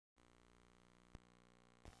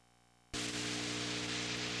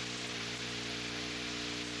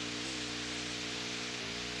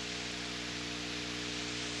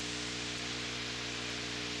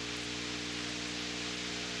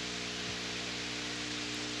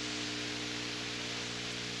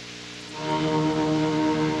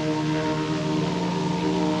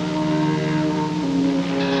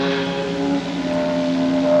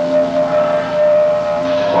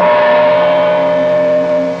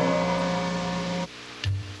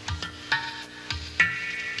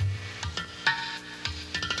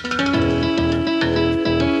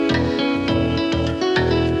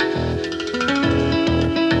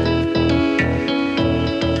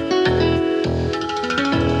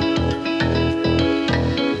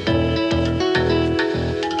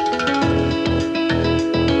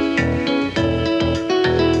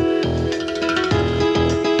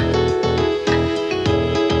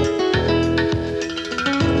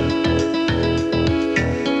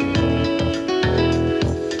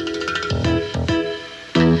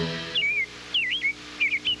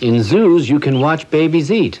In zoos, you can watch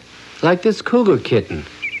babies eat, like this cougar kitten.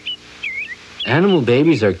 Animal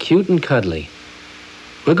babies are cute and cuddly.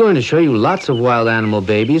 We're going to show you lots of wild animal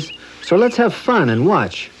babies, so let's have fun and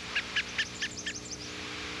watch.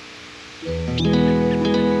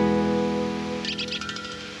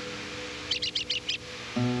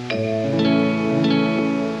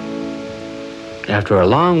 After a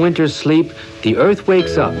long winter's sleep, the earth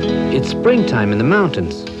wakes up. It's springtime in the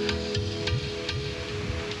mountains.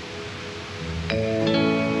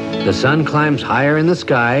 The sun climbs higher in the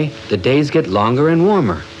sky, the days get longer and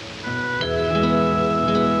warmer.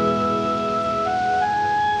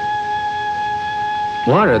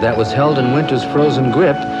 Water that was held in winter's frozen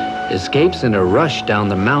grip escapes in a rush down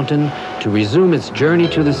the mountain to resume its journey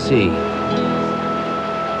to the sea.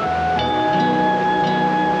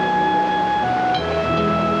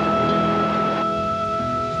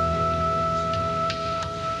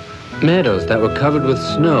 Meadows that were covered with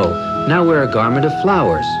snow now wear a garment of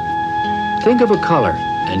flowers. Think of a color,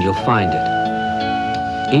 and you'll find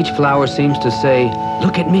it. Each flower seems to say,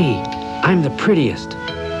 "Look at me, I'm the prettiest."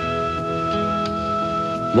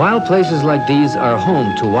 Wild places like these are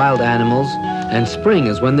home to wild animals, and spring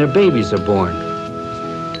is when their babies are born.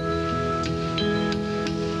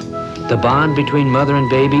 The bond between mother and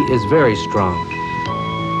baby is very strong.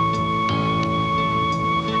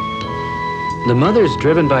 The mother is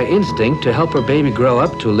driven by instinct to help her baby grow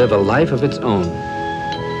up to live a life of its own.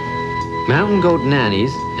 Mountain goat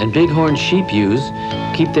nannies and bighorn sheep ewes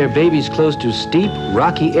keep their babies close to steep,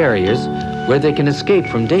 rocky areas where they can escape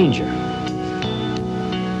from danger.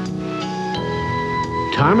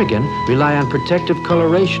 Ptarmigan rely on protective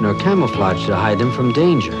coloration or camouflage to hide them from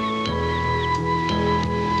danger.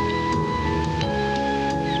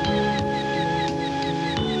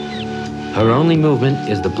 Her only movement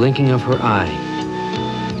is the blinking of her eye.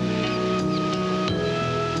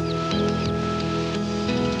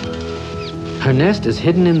 Her nest is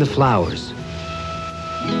hidden in the flowers.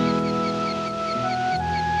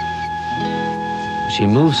 She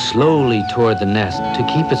moves slowly toward the nest to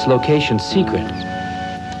keep its location secret.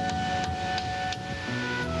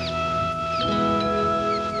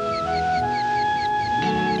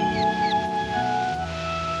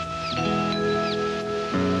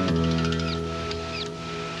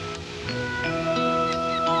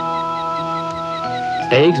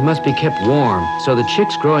 Eggs must be kept warm so the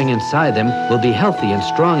chicks growing inside them will be healthy and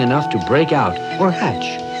strong enough to break out or hatch.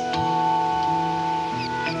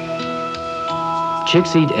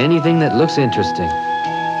 Chicks eat anything that looks interesting.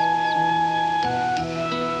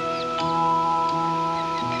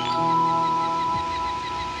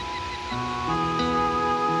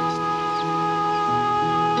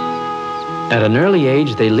 At an early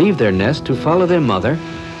age, they leave their nest to follow their mother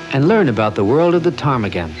and learn about the world of the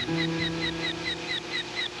ptarmigan.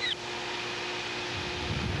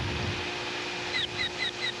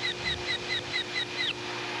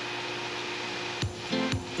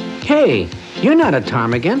 Hey, you're not a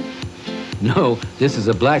ptarmigan. No, this is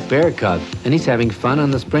a black bear cub, and he's having fun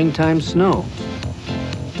on the springtime snow.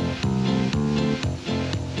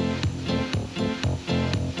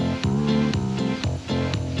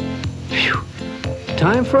 Phew.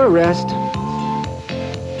 Time for a rest.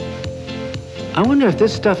 I wonder if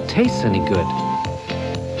this stuff tastes any good.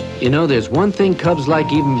 You know, there's one thing cubs like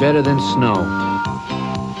even better than snow.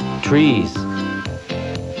 Trees.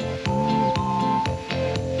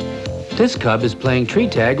 This cub is playing tree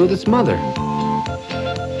tag with its mother.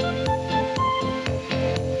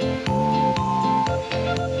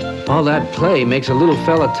 All that play makes a little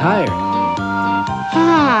fella tired.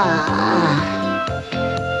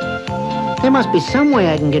 There must be some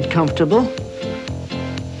way I can get comfortable.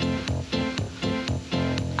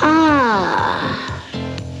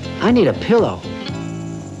 I need a pillow.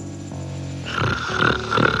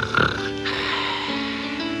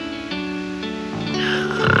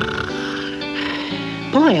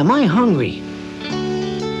 Boy, am I hungry.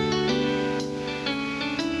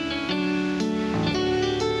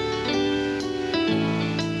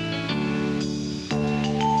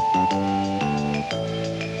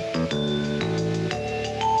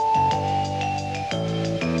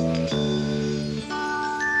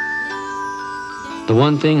 The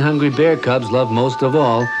one thing hungry bear cubs love most of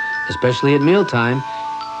all, especially at mealtime,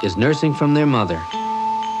 is nursing from their mother.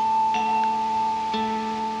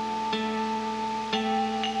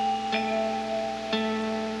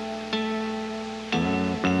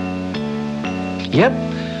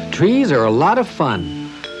 Yep, trees are a lot of fun.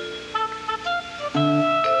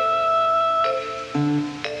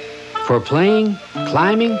 For playing,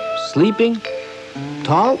 climbing, sleeping,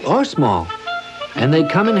 tall or small. And they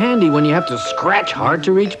come in handy when you have to scratch hard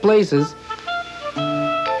to reach places.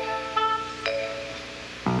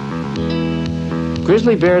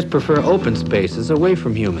 Grizzly bears prefer open spaces away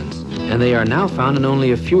from humans, and they are now found in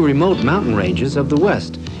only a few remote mountain ranges of the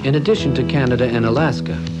West, in addition to Canada and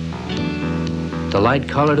Alaska. The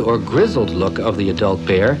light-colored or grizzled look of the adult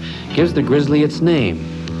bear gives the grizzly its name.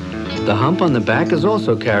 The hump on the back is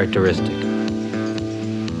also characteristic.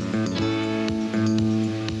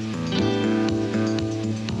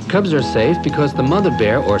 Cubs are safe because the mother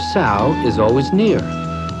bear, or sow, is always near.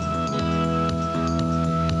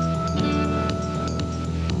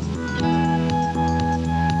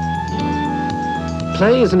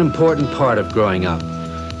 Play is an important part of growing up.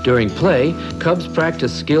 During play, cubs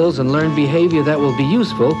practice skills and learn behavior that will be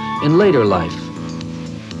useful in later life.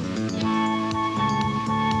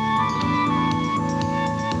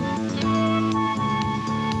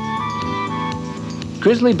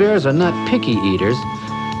 Grizzly bears are not picky eaters.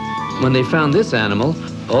 When they found this animal,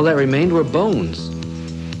 all that remained were bones.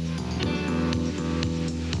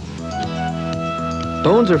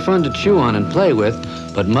 Bones are fun to chew on and play with,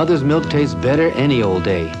 but mother's milk tastes better any old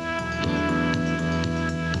day.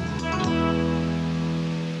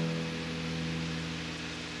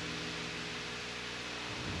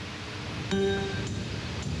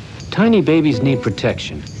 Tiny babies need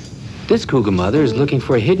protection. This cougar mother is looking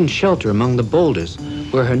for a hidden shelter among the boulders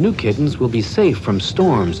where her new kittens will be safe from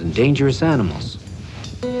storms and dangerous animals.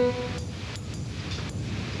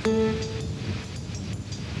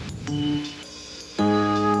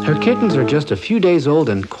 Her kittens are just a few days old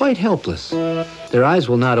and quite helpless. Their eyes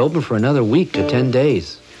will not open for another week to 10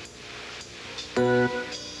 days.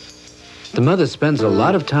 The mother spends a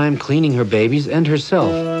lot of time cleaning her babies and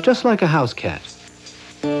herself, just like a house cat.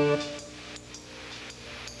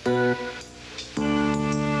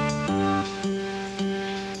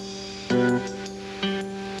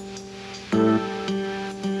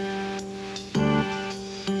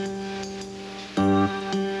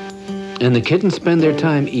 And the kittens spend their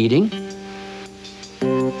time eating,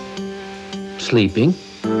 sleeping,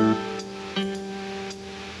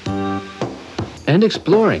 and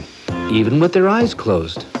exploring, even with their eyes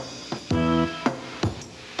closed.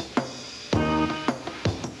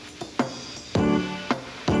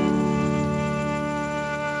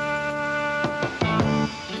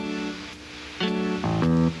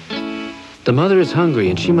 The mother is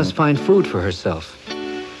hungry and she must find food for herself.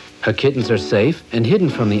 Her kittens are safe and hidden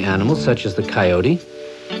from the animals such as the coyote,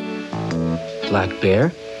 black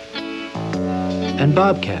bear, and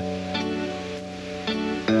bobcat.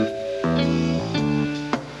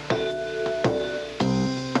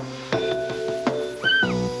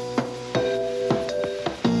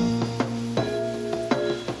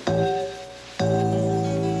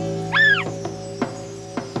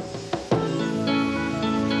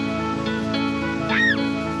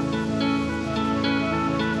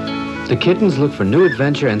 The kittens look for new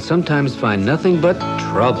adventure and sometimes find nothing but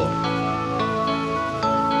trouble.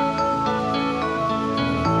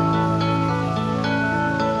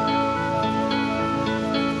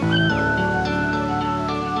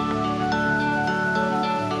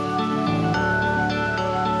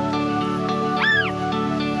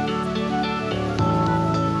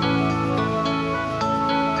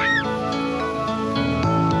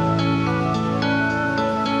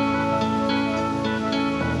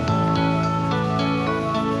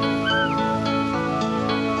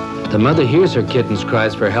 The mother hears her kitten's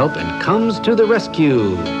cries for help and comes to the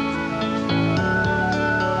rescue.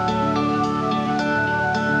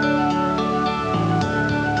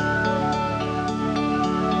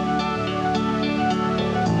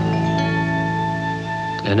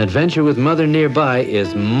 An adventure with mother nearby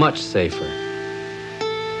is much safer.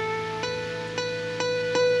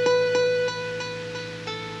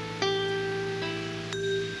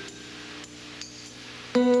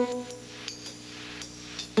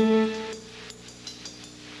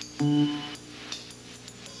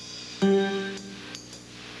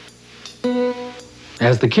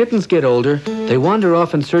 As the kittens get older, they wander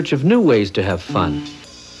off in search of new ways to have fun.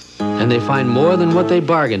 And they find more than what they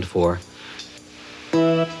bargained for.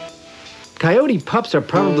 Coyote pups are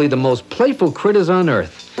probably the most playful critters on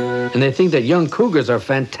earth, and they think that young cougars are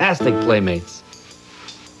fantastic playmates.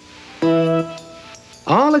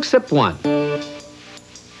 All except one.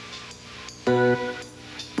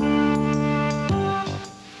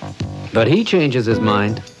 But he changes his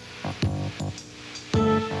mind.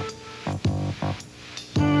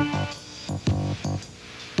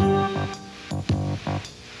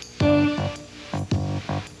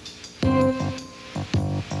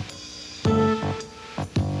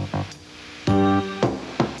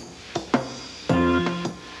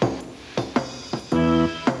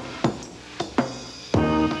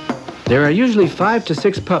 There are usually 5 to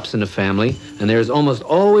 6 pups in a family, and there is almost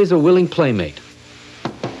always a willing playmate.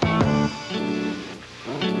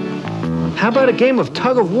 How about a game of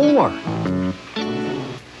tug of war?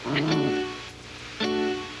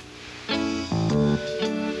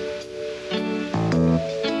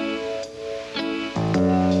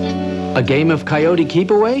 A game of coyote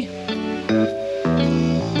keep away?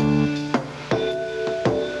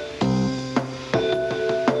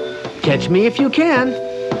 Catch me if you can.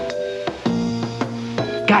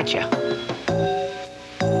 Gotcha.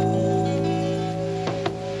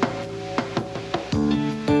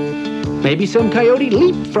 Maybe some coyote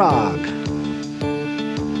leapfrog.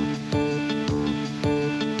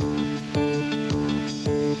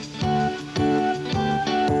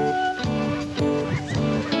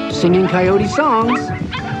 Singing coyote songs.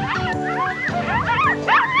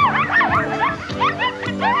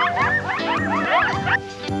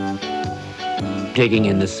 Digging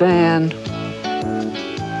in the sand.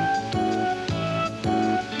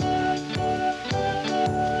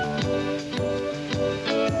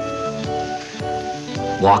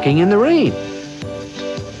 Walking in the rain.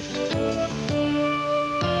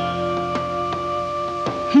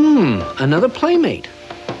 Another playmate.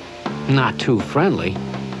 Not too friendly.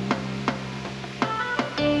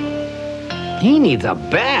 He needs a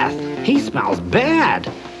bath. He smells bad.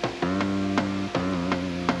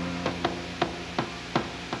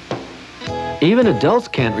 Even adults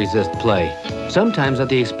can't resist play, sometimes at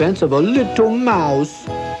the expense of a little mouse.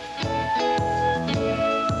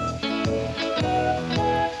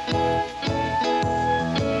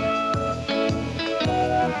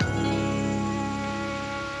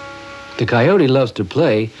 The coyote loves to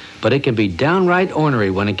play, but it can be downright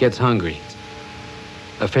ornery when it gets hungry.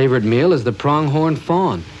 A favorite meal is the pronghorn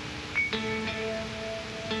fawn.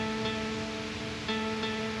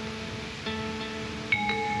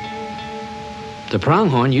 The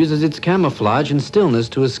pronghorn uses its camouflage and stillness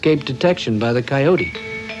to escape detection by the coyote.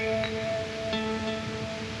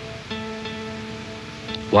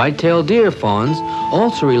 White-tailed deer fawns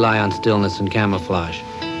also rely on stillness and camouflage.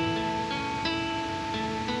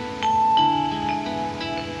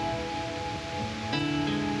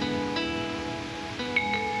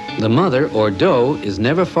 The mother, or doe, is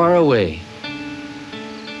never far away.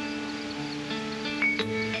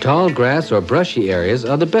 Tall grass or brushy areas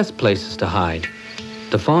are the best places to hide.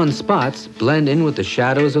 The fawn spots blend in with the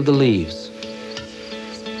shadows of the leaves.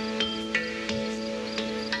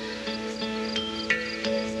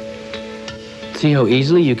 See how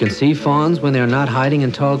easily you can see fawns when they're not hiding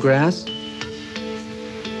in tall grass?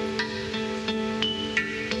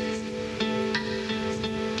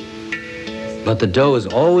 But the doe is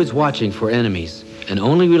always watching for enemies and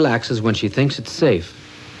only relaxes when she thinks it's safe.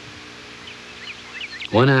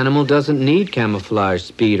 One animal doesn't need camouflage,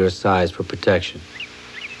 speed, or size for protection.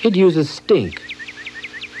 It uses stink.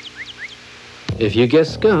 If you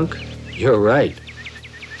guess skunk, you're right.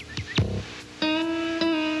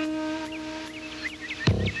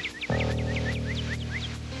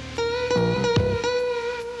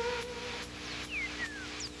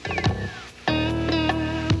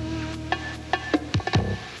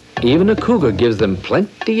 Even a cougar gives them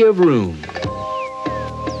plenty of room.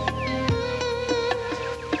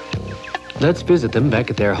 Let's visit them back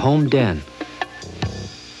at their home den.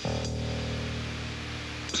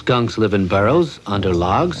 Skunks live in burrows, under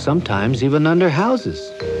logs, sometimes even under houses.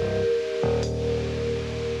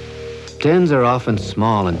 Dens are often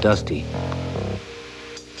small and dusty.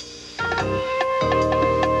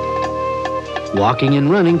 Walking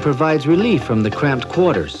and running provides relief from the cramped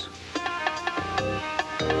quarters.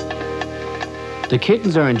 The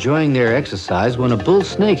kittens are enjoying their exercise when a bull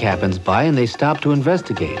snake happens by and they stop to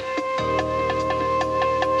investigate.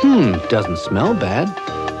 Doesn't smell bad.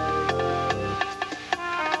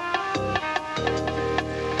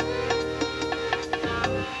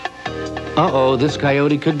 Uh-oh, this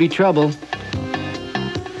coyote could be trouble.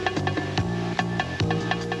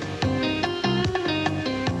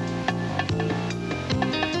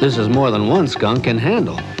 This is more than one skunk can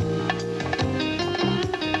handle.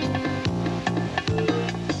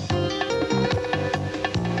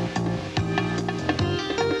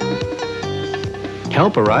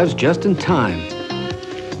 Help arrives just in time.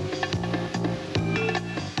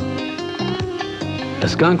 A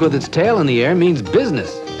skunk with its tail in the air means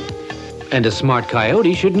business. And a smart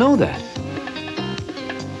coyote should know that.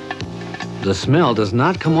 The smell does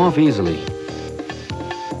not come off easily.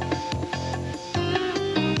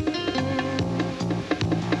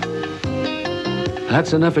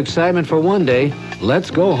 That's enough excitement for one day. Let's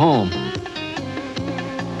go home.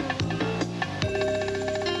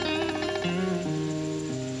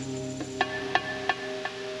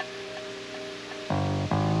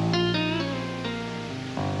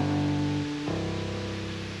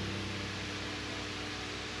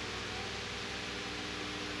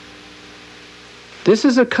 This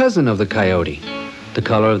is a cousin of the coyote. The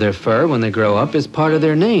color of their fur when they grow up is part of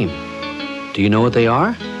their name. Do you know what they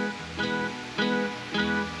are?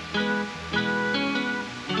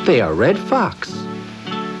 They are red fox.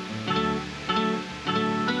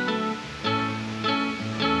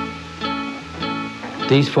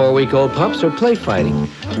 These 4-week-old pups are play fighting.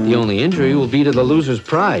 The only injury will be to the loser's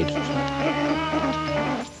pride.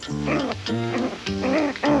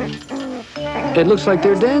 It looks like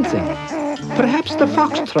they're dancing. Perhaps the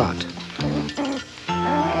foxtrot.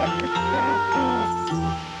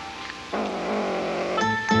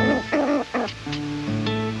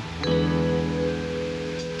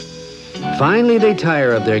 Finally, they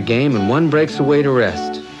tire of their game and one breaks away to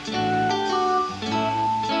rest.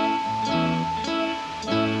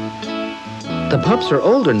 The pups are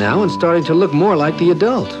older now and starting to look more like the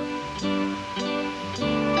adult.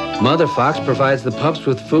 Mother fox provides the pups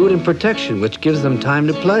with food and protection, which gives them time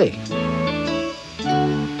to play.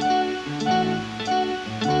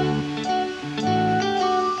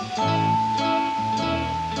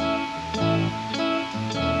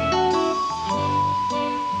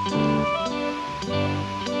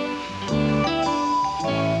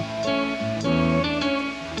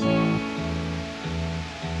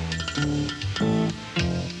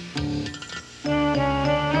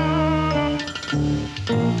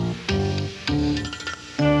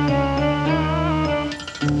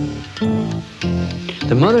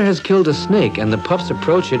 The mother has killed a snake, and the pups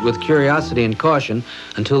approach it with curiosity and caution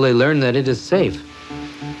until they learn that it is safe.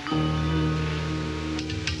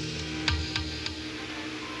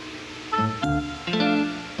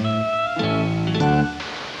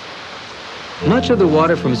 Much of the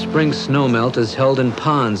water from spring snowmelt is held in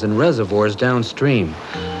ponds and reservoirs downstream.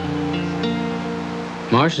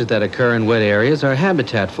 Marshes that occur in wet areas are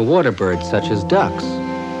habitat for water birds such as ducks.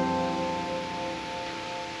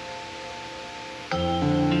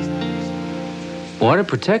 Water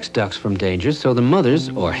protects ducks from danger, so the mothers,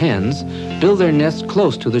 or hens, build their nests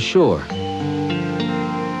close to the shore.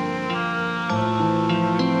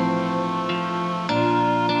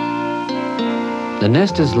 The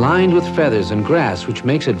nest is lined with feathers and grass, which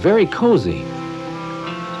makes it very cozy.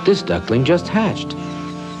 This duckling just hatched.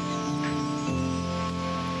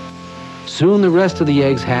 Soon the rest of the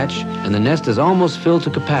eggs hatch, and the nest is almost filled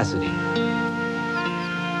to capacity.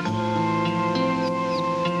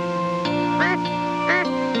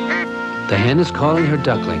 The hen is calling her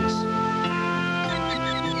ducklings.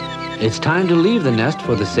 It's time to leave the nest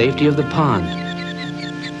for the safety of the pond.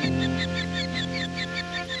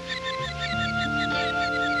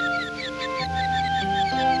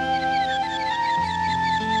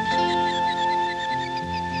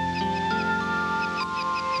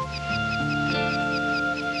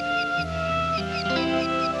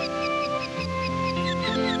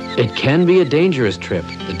 It can be a dangerous trip.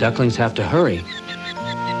 The ducklings have to hurry.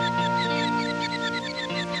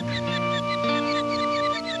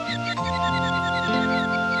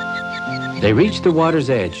 They reach the water's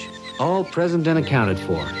edge, all present and accounted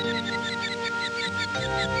for.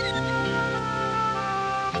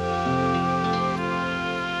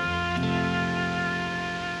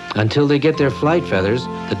 Until they get their flight feathers,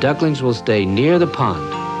 the ducklings will stay near the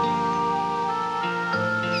pond.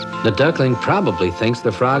 The duckling probably thinks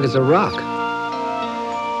the frog is a rock.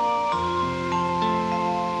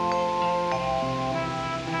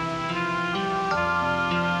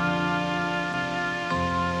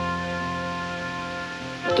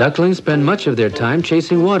 Ducklings spend much of their time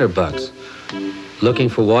chasing water bugs, looking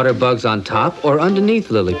for water bugs on top or underneath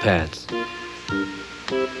lily pads.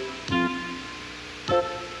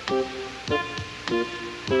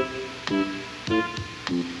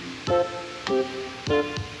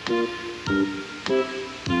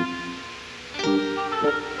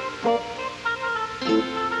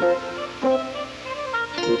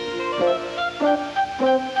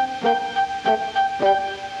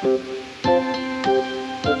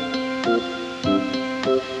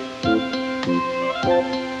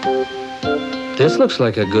 looks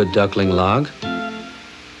like a good duckling log.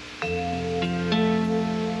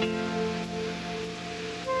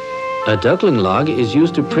 A duckling log is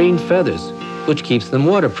used to preen feathers, which keeps them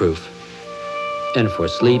waterproof. And for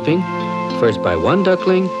sleeping, first by one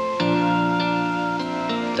duckling,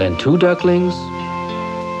 then 2 ducklings,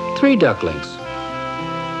 3 ducklings,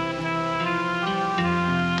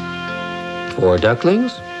 4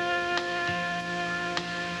 ducklings,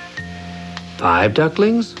 5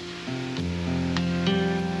 ducklings,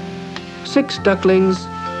 6 ducklings,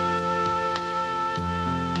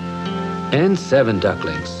 and 7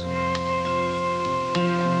 ducklings.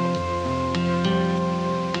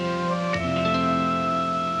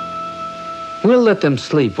 We'll let them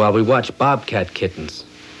sleep while we watch bobcat kittens.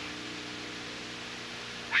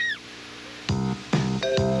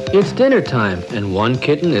 It's dinner time, and one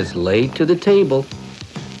kitten is laid to the table.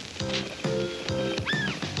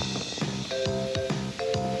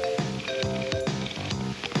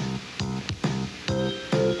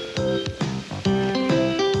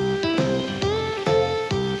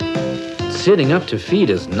 Sitting up to feed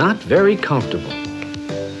is not very comfortable.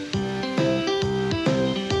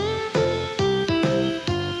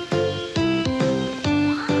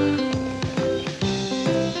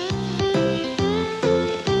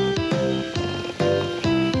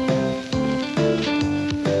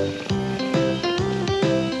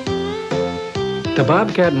 The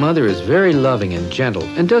bobcat mother is very loving and gentle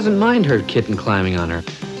and doesn't mind her kitten climbing on her.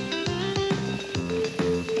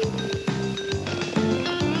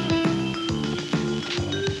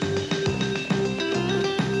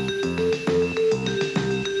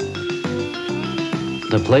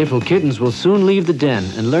 The playful kittens will soon leave the den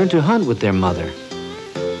and learn to hunt with their mother.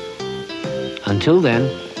 Until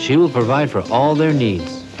then, she will provide for all their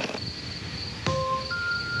needs.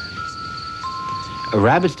 A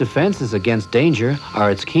rabbit's defenses against danger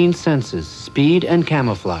are its keen senses, speed, and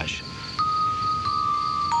camouflage.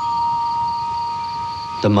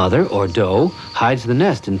 The mother, or doe, hides the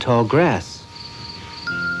nest in tall grass.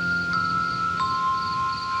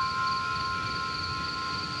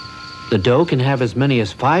 The doe can have as many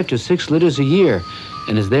as 5 to 6 litters a year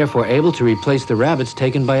and is therefore able to replace the rabbits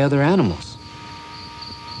taken by other animals.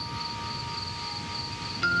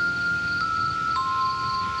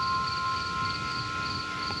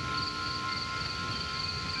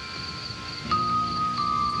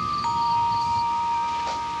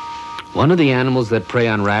 One of the animals that prey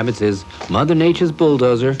on rabbits is Mother Nature's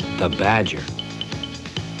bulldozer, the badger.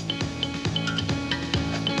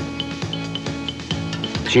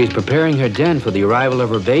 She's preparing her den for the arrival of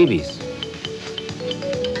her babies.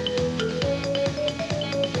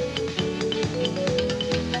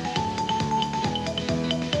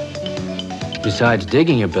 Besides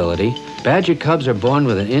digging ability, badger cubs are born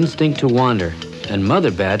with an instinct to wander, and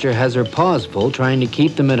Mother Badger has her paws full trying to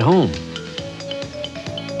keep them at home.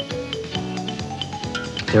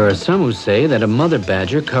 There are some who say that a mother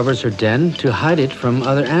badger covers her den to hide it from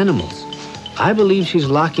other animals. I believe she's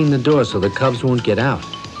locking the door so the cubs won't get out.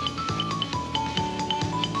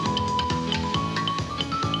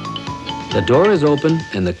 The door is open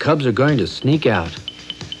and the cubs are going to sneak out.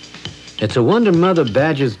 It's a wonder mother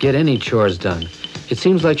badgers get any chores done. It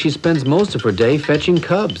seems like she spends most of her day fetching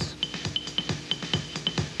cubs.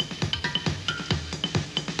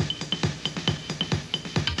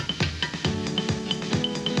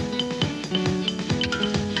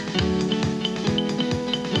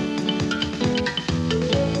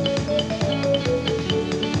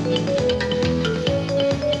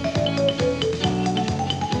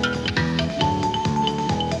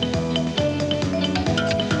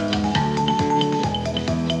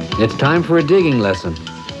 It's time for a digging lesson.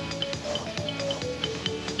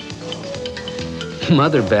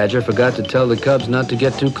 Mother Badger forgot to tell the cubs not to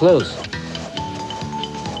get too close.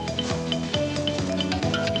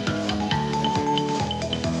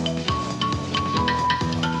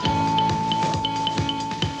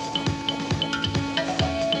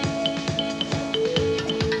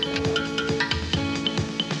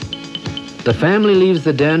 The family leaves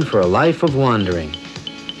the den for a life of wandering.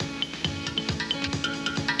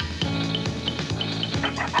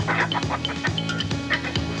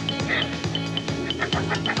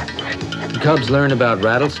 Cubs learn about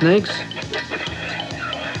rattlesnakes,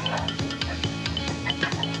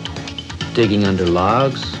 digging under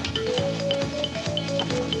logs,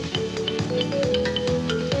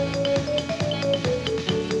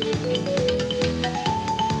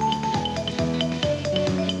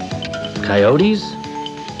 coyotes,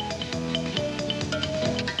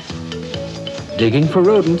 digging for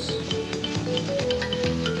rodents,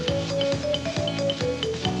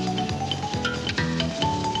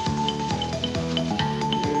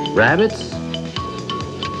 rabbits,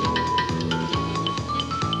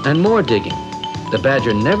 and more digging. The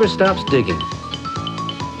badger never stops digging.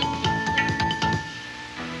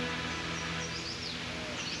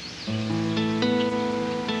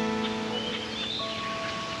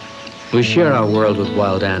 We share our world with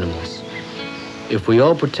wild animals. If we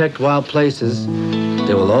all protect wild places,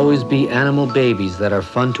 there will always be animal babies that are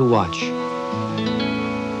fun to watch.